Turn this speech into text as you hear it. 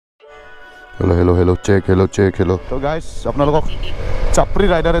Hello, check, hello. So guys, আপোনালোকক Chapri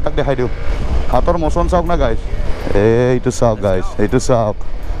rider এটাক দেখাই দিও হাতৰ মোশন চাওক না guys এইটো চাওক guys এইটো চাওক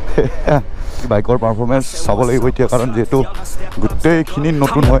বাইকৰ পাৰফৰম্যান্স চাব লাগিব এতিয়া কাৰণ যেটো গুটেইখিনি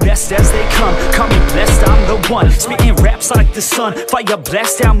নতুন হয়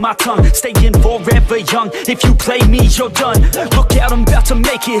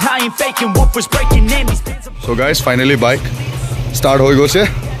So guys, finally bike start হৈ গৈছে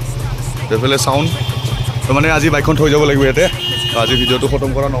দেফলে সাউন্ড তো মানে আজি বাইকখন থৈ যাব লাগিব এতে আজি ভিডিওটো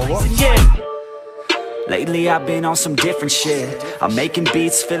খতম কৰা নহব Lately I've been on some different shit. I'm making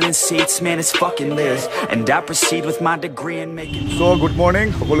beats, filling seats, man it's fucking lit. And I proceed with my degree in making. So good morning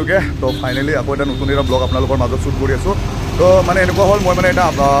সকলোকে তো ফাইনালি আকৌ এটা নতুন এটা ব্লগ আপোনালোকৰ মাজত শুট কৰি আছো তো মানে এনেকুৱা হল মই মানে এটা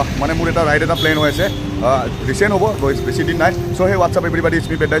মানে মোৰ এটা ৰাইড এটা প্ল্যান হৈ আছে ৰিসেন্ট হ'ব বেছি দিন নাই so hey হোৱাটসঅ্যাপ everybody it's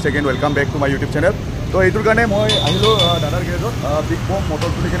me পেডাইস again welcome back to my YouTube channel তো এইটোৰ কাৰণে মই আহিলো দাদাৰ গেৰেজত বিগ বম মটৰ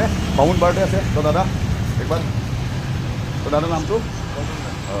তুলি কিনে ফাউন্ড বাৰতে আছে তো দাদা একবাৰ তো দাদাৰ নামটো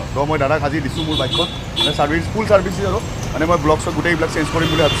তো মই দাদাক আজি দিছোঁ মোৰ বাইকখন মানে সাৰ্ভিস ফুল সাৰ্ভিস আৰু মানে মই ব্লগছত গোটেই এইবিলাক চেঞ্জ কৰিম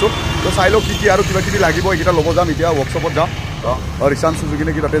বুলি ভাবিছোঁ তো চাই লওক কি আৰু কিবা কিবি লাগিব এইকেইটা ল'ব যাম এতিয়া ৱৰ্কশ্বপত যাম ৰিচান সুজুকি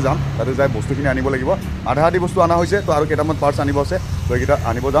কি তাতে যাম তাতে যাই বস্তুখিনি আনিব লাগিব আধা আধি বস্তু আনা হৈছে তো আৰু কেইটামান পাৰ্টছ আনিব আছে তো এইকেইটা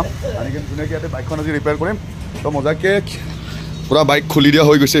আনিব যাম আনি কিনে ধুনীয়াকৈ ইয়াতে বাইকখন আজি ৰিপেয়াৰ কৰিম তো মজাকৈ পুৰা বাইক খুলি দিয়া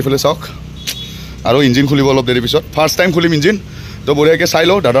হৈ গৈছে এইফালে চাওক আৰু ইঞ্জিন খুলিব অলপ দেৰি পিছত ফাৰ্ষ্ট টাইম খুলিম ইঞ্জিন তো বঢ়িয়াকৈ চাই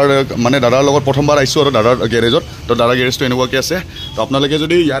লওঁ দাদাৰ লগত প্ৰথমবাৰ আহিছোঁ আৰু দাদাৰ গেৰেজত তো দাদাৰ গেৰেজটো এনেকুৱাকৈ আছে তো আপোনালোকে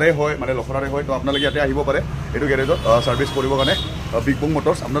যদি ইয়াৰে হয় মানে লখৰাৰে হয় তো আপোনালোকে ইয়াতে আহিব পাৰে এইটো গেৰেজত ছাৰ্ভিচ কৰিবৰ কাৰণে বিগ বম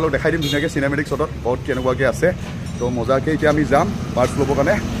মটৰ্ছ আপোনালোক দেখাই দিম ধুনীয়াকৈ চিনেমেটিক শ্বটত বহুত কেনেকুৱাকৈ আছে তো মজাকৈ এতিয়া আমি যাম পাৰ্টছ ল'বৰ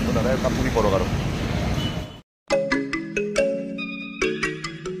কাৰণে তো দাদাই কামখিনি কৰক আৰু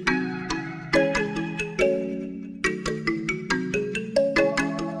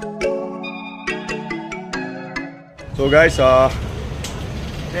So guys,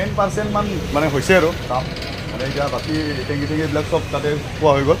 10% মান মানে হৈছে আৰু কাম মানে এতিয়া বাকী টেংকি এইবিলাক চব তাতে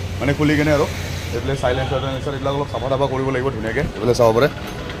পোৱা হৈ গ'ল মানে খুলি কিনে আৰু এইবিলাক চাইলেঞ্চাৰ এইবিলাক অলপ চাফা টাফা কৰিব লাগিব ধুনীয়াকৈ এইবিলাক চাব পাৰে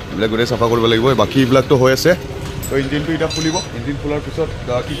এইবিলাক গোটেই চাফা কৰিব লাগিব বাকী এইবিলাকতো হৈ আছে তো ইঞ্জিনটো এতিয়া খুলিব ইঞ্জিন খোলাৰ পিছত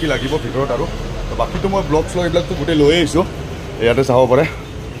কি লাগিব ভিতৰত আৰু তো বাকীটো মই ব্লগ শ্লগ এইবিলাকতো গোটেই লৈ আহিছোঁ ইয়াতে চাব পাৰে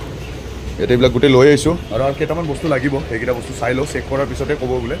ইয়াতে এইবিলাক গোটেই লৈ আহিছোঁ আৰু কেইটামান বস্তু লাগিব সেইকেইটা বস্তু চাই লওঁ চেক কৰাৰ পিছতে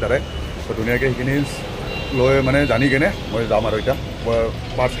ক'ব বোলে দাদাই তো ধুনীয়াকৈ সেইখিনি লৈ মানে জানি কেনে মই যাম আৰু এতিয়া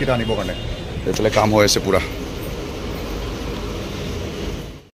পাৰ্টছকেইটা আনিবৰ কাৰণে এইফালে কাম হৈ আছে পুৰা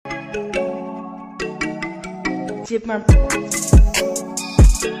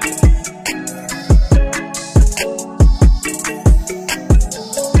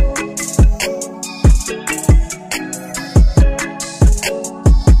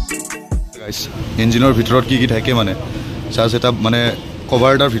ইঞ্জিনৰ ভিতৰত কি থাকে মানে চাৰ্জ এটা মানে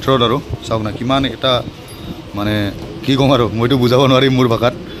কভাৰ এটাৰ ভিতৰত আৰু চাওক না কিমান এটা মানে কি ক'ম আৰু মইতো বুজাব নোৱাৰিম মোৰ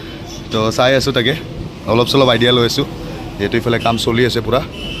ভাষাত তো চাই আছোঁ তাকে অলপ চলপ আইডিয়া লৈ আছোঁ যিহেতু ইফালে কাম চলি আছে পুৰা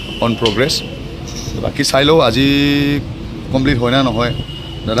অন প্ৰগ্ৰেছ বাকী চাই লওঁ আজি কমপ্লিট হয় না নহয়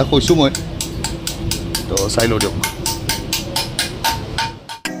দাদা কৈছোঁ মই তো চাই লওঁ দিয়ক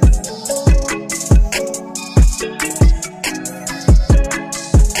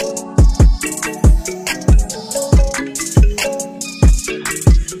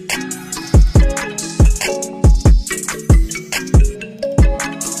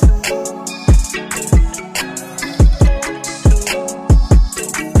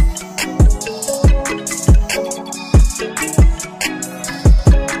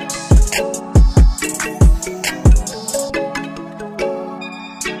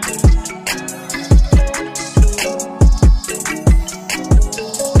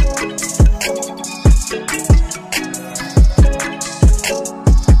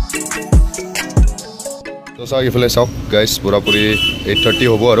তো চাওক ইফালে চাওক গাইজ পুৰাপুৰি 8:30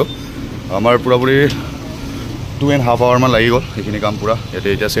 হ'ব আৰু আমাৰ পুৰাপুৰি 2.5 hour মান লাগি গ'ল সেইখিনি কাম পুৰা ইয়াতে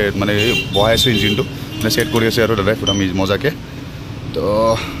এতিয়া চেট মানে বহাই আছোঁ ইঞ্জিনটো মানে ছেট কৰি আছে আৰু দাদাই পুৰা মজাকৈ তো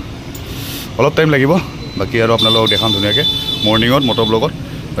অলপ টাইম লাগিব বাকী আৰু আপোনালোকক দেখাম ধুনীয়াকৈ মৰ্ণিঙত মটৰ ব্লগত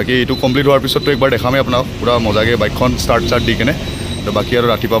বাকী এইটো কমপ্লিট হোৱাৰ পিছততো একবাৰ দেখামেই আপোনাক পুৰা মজাকৈ বাইকখন ষ্টাৰ্ট দি কেনে তো বাকী আৰু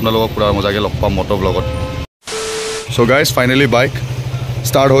ৰাতিপুৱা আপোনালোকক পুৰা মজাকৈ লগ পাম মটৰ ব্লগত চ' গাইজ ফাইনেলি বাইক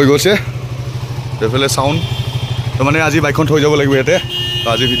ষ্টাৰ্ট হৈ গৈছে এইফালে চাউণ্ড তো মানে আজি বাইকখন থৈ যাব লাগিব ইয়াতে তো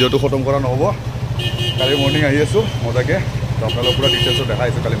আজি ভিডিঅ'টো খতম কৰা নহ'ব কালি মৰ্ণিং আহি আছোঁ মজাকৈ তো আপোনালোক পুৰা ডিটেইলছত দেখাই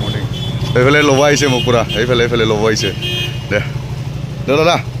আছোঁ কালি মৰ্ণিং এইফালে ল'ব আহিছে মোক পুৰা এইফালে ল'ব আহিছে দে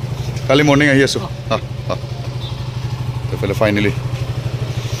দাদা কালি মৰ্ণিং আহি আছোঁ এইফালে finally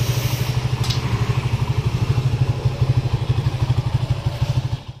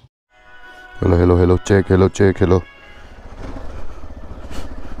hello check hello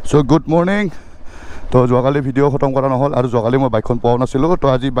So good morning তো যোৱাকালি ভিডিঅ' খতম কৰা নহ'ল আৰু যোৱাকালি মই বাইকখন পোৱাও নাছিলোঁ তো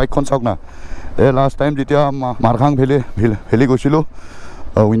আজি বাইকখন চাওক না লাষ্ট টাইম যেতিয়া মাৰখাং ভেলি গৈছিলোঁ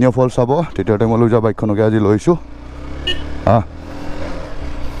উইনিয়া ফল চাব তেতিয়া টাইমত লৈ যোৱা বাইকখনকে আজি লৈছোঁ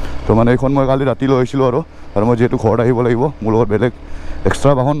তো মানে এইখন মই কালি ৰাতি লৈ আহিছিলোঁ আৰু মই যিহেতু ঘৰত আহিব লাগিব মোৰ লগত বেলেগ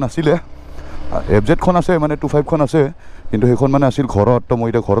এক্সট্ৰা বাহন নাছিলে FZ-খন আছে মানে 25খন আছে কিন্তু সেইখন মানে আছিল ঘৰত তো মই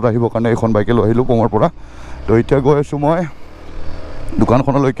এতিয়া ঘৰত আহিবৰ কাৰণে এইখন বাইকে লৈ আহিলোঁ পমৰ পৰা তো এতিয়া গৈ আছোঁ মই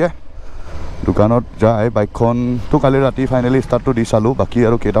দোকানখনলৈকে দোকানত যাই বাইকখনটো কালি ৰাতি ফাইনেলি ষ্টাৰ্টটো দি চালোঁ বাকী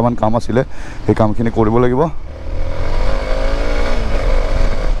আৰু কেইটামান কাম আছিলে সেই কামখিনি কৰিব লাগিব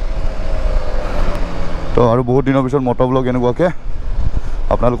তো আৰু বহুত দিনৰ পিছত মটৰ ব্লগ এনেকুৱাকৈ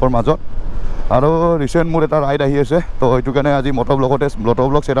আপোনালোকৰ মাজত আৰু ৰিচেণ্ট মোৰ এটা ৰাইড আহি আছে তো সেইটো কাৰণে আজি মটৰ ব্লগ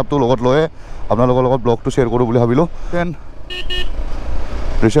ছেটআপটো লগত লৈয়ে আপোনালোকৰ লগত ব্লগটো শ্বেয়াৰ কৰোঁ বুলি ভাবিলোঁ দেন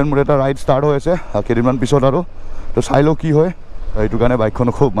ৰিচেণ্ট মোৰ এটা ৰাইড ষ্টাৰ্ট হৈ আছে কেইদিনমান পিছত আৰু তো চাই লওঁ কি হয় সেইটো কাৰণে বাইকখন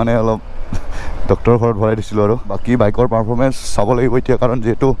খুব মানে অলপ ডক্টৰৰ ঘৰত ভৰাই দিছিলোঁ আৰু বাকী বাইকৰ পাৰফৰ্মেঞ্চ চাব লাগিব এতিয়া কাৰণ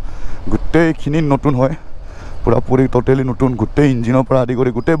যিহেতু গোটেইখিনি নতুন হয় পুৰাপুৰি ট'টেলি নতুন গোটেই ইঞ্জিনৰ পৰা আদি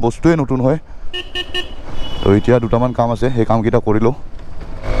কৰি গোটেই বস্তুৱেই নতুন হয় তো এতিয়া দুটামান কাম আছে সেই কামকেইটা কৰি লওঁ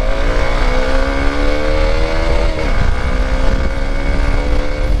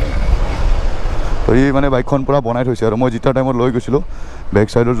তো এই মানে বাইকখন পূৰা বনাই থৈছে আৰু মই যেতিয়া টাইমত লৈ গৈছিলোঁ বেক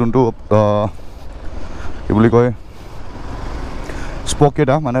চাইডৰ যোনটো কি বুলি কয় স্পক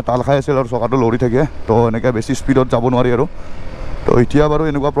কেইটা মানে তাল খাই আছিল আৰু চকাটো লৰি থাকে তো এনেকৈ বেছি স্পীডত যাব নোৱাৰি আৰু তো এতিয়া বাৰু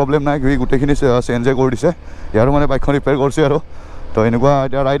এনেকুৱা প্ৰব্লেম নাই গোটেইখিনি চেঞ্জে কৰি দিছে ইয়াৰো মানে বাইকখন ৰিপেয়াৰ কৰিছে আৰু তো এনেকুৱা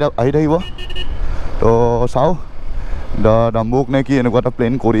এতিয়া ৰাইড আহি থাকিব তো চাওঁ ডাম্বুক নে কি এনেকুৱা এটা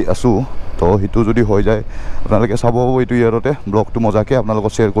প্লেন কৰি আছোঁ তো সেইটো যদি হৈ যায় আপোনালোকে চাব এইটো ইয়াৰতে ব্লগটো মজাকৈ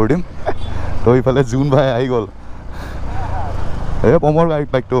আপোনালোকক শ্বেয়াৰ কৰি দিম তো ইফালে জোন ভাই আহি গ'ল এই পমৰ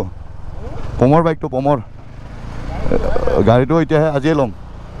বাইকটো পমৰ গাড়ীটো এতিয়াহে আজিয়ে ল'ম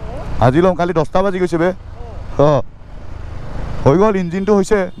কালি 10টা বাজি গৈছে বে হৈ গ'ল ইঞ্জিনটো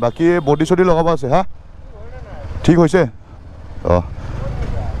হৈছে বাকী বডি চডি লগাব আছে হা ঠিক হৈছে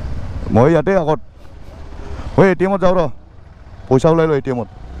মই ইয়াতে আগত ঐ ATM-ত যাওঁ ৰ পইচা ওলাই ল ATM-ত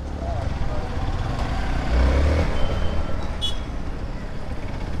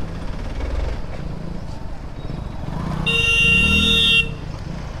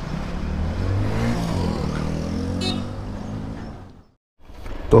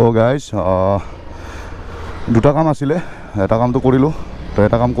তো গাইজ দুটা কাম আছিলে এটা কামটো কৰিলোঁ তো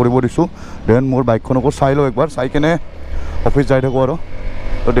এটা কাম কৰিব দিছোঁ দেন মোৰ বাইকখনকো চাই লওঁ একবাৰ চাই কেনে অফিচ যাই থাকোঁ আৰু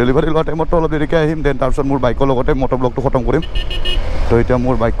তো ডেলিভাৰী লোৱা টাইমততো অলপ দেৰিকৈ আহিম দেন তাৰপিছত মোৰ বাইকৰ লগতে মটৰ ব্লগটো খতম কৰিম তো এতিয়া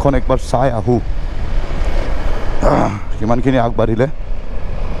মোৰ বাইকখন একবাৰ চাই আহোঁ কিমানখিনি আগবাঢ়িলে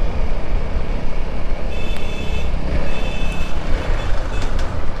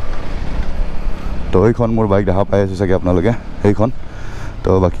তো এইখন মোৰ বাইক দেখা পাই আছে চাগে আপোনালোকে সেইখন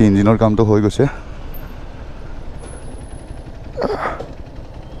তো বাকী ইঞ্জিনৰ কামটো হৈ গৈছে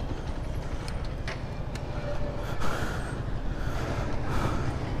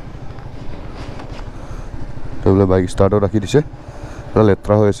তো এইবিলাক বাইক ষ্টাৰ্টত ৰাখি দিছে পুৰা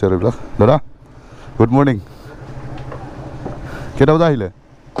লেতেৰা হৈ আছে আৰু এইবিলাক দাদা গুড মৰ্ণিং কেইটা বজাত আহিলে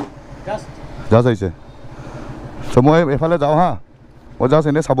জাষ্ট আহিছে চ' মই এইফালে যাওঁ হা মই জাষ্ট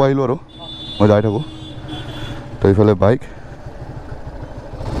এনেই চাব আহিলোঁ আৰু মই যাই থাকোঁ তো এইফালে বাইক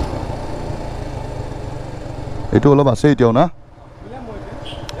এইটো অলপ আছে এতিয়াও না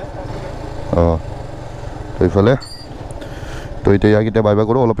তো এইফালে তো এতিয়া ইয়াক এতিয়া বাই বাই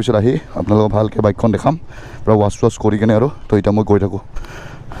কৰোঁ অলপ পিছত আহি আপোনালোকক ভালকৈ বাইকখন দেখাম পূৰা ৱাছ কৰি কেনে আৰু তো এতিয়া মই গৈ থাকোঁ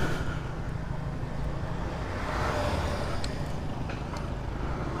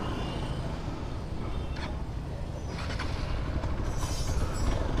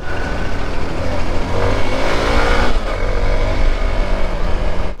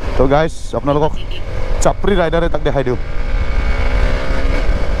তো গাইজ আপোনালোকক চাপৰি ৰাইডাৰে তাক দেখাই দিওঁ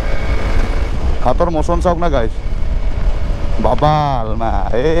হাতৰ মচন চাওক না গাইজ বাবাল না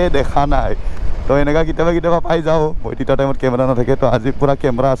দেখা নাই তো এনেকুৱা কেতিয়াবা পাই যাওঁ মই তেতিয়া টাইমত কেমেৰা নাথাকে তো আজি পূৰা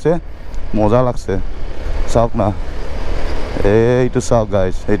কেমেৰা আছে মজা লাগছে চাওক না এইটো চাওক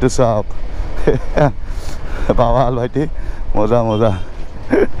গাইজ এইটো চাওক বাবাল ভাইটি মজা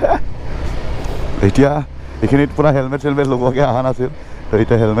এতিয়া এইখিনিত পূৰা হেলমেট লগোৱাকৈ অহা নাছিল তো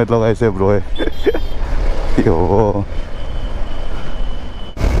এতিয়া হেলমেট লগাইছে ব্ৰয়ে কি হ'ব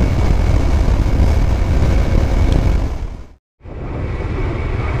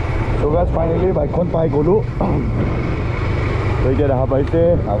ফাইনেলি বাইকখন পাই গ'লোঁ তো এতিয়া দেখা পাইছে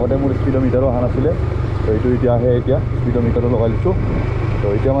আগতে মোৰ স্পীডোমিটাৰো অহা নাছিলে তো এইটো এতিয়া আহে এতিয়া স্পীডোমিটাৰো লগাই লৈছোঁ তো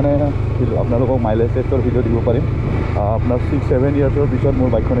এতিয়া মানে আপোনালোকক মাইলেজ টেষ্টৰ ভিডিঅ' দিব পাৰিম আপোনাৰ 6-7 ইয়াৰ্ছৰ পিছত মোৰ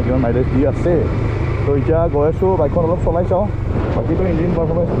বাইকখনে কিমান মাইলেজ দি আছে তো এতিয়া গৈ আছোঁ বাইকখন অলপ চলাই চাওঁ বাকীটো ইঞ্জিন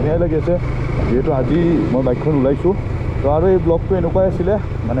পাৰফৰ্মেঞ্চ ধুনীয়াই লাগি আছে যিহেতু আজি মই বাইকখন ওলাইছোঁ তো আৰু এই ব্লগটো এনেকুৱাই আছিলে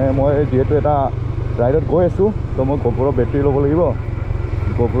মানে মই যিহেতু এটা ৰাইডত গৈ আছোঁ তো মই GoPro বেটাৰী ল'ব লাগিব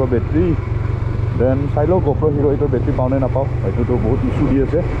GoPro বেটাৰী দেন চাই লওঁ GoPro হিৰ' 8ৰ বেটাৰী পাওঁ নে নাপাওঁ এইটোতো বহুত ইছ্যু দি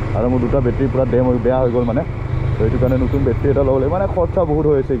আছে আৰু মোৰ দুটা বেটাৰী পূৰা বেয়া হৈ গ'ল মানে তো সেইটো কাৰণে নতুন বেটাৰী এটা ল'ব লাগিব মানে খৰচা বহুত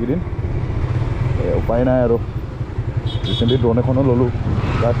হৈ আছে এইকেইদিন উপায় নাই আৰু ৰিচেণ্টলি ড্ৰোন এখনো ল'লোঁ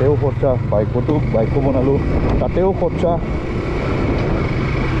তাতেও খৰচা বাইকো বনালোঁ তাতেও খৰচা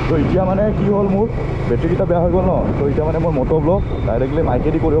তো এতিয়া মানে কি হ'ল মোৰ বেটাৰীকেইটা বেয়া হৈ গ'ল ন তো এতিয়া মানে মই মটো ব্লগ ডাইৰেক্টলি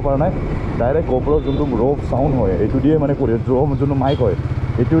মাইকেদি কৰিব পৰা নাই ডাইৰেক্ট GoProৰ যোনটো ৰ চাউণ্ড হয় এইটো দিয়ে মানে কৰি যোনটো মাইক হয়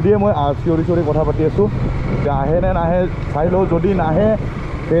এইটো দিয়ে মই চিঞৰি কথা পাতি আছোঁ এতিয়া আহে নে নাহে চাই লওঁ যদি নাহে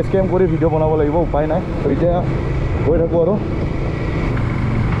ফেচ কেম কৰি ভিডিঅ' বনাব লাগিব উপায় নাই তো এতিয়া গৈ থাকোঁ আৰু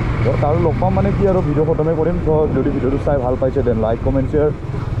আৰু লগ পাম মানে কি আৰু ভিডিঅ' খতমে কৰিম তো যদি ভিডিঅ'টো চাই ভাল পাইছে then like comment share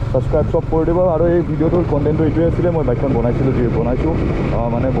subscribe চব কৰি দিব আৰু এই ভিডিঅ'টোৰ কণ্টেণ্টটো এইটোৱে আছিলে মই বাইকখন বনাইছোঁ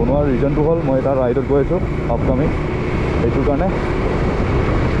মানে বনোৱাৰ ৰিজনটো হ'ল মই এটা ৰাইডত গৈ আছোঁ আপকামিং সেইটোৰ কাৰণে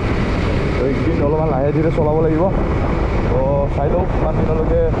তো এইকেইদিন অলপমান লাহে ধীৰে চলাব লাগিব তো চাই লওঁ কিমান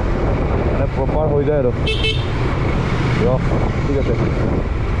দিনলৈকে মানে প্ৰপাৰ হৈ যায় আৰু ঠিক আছে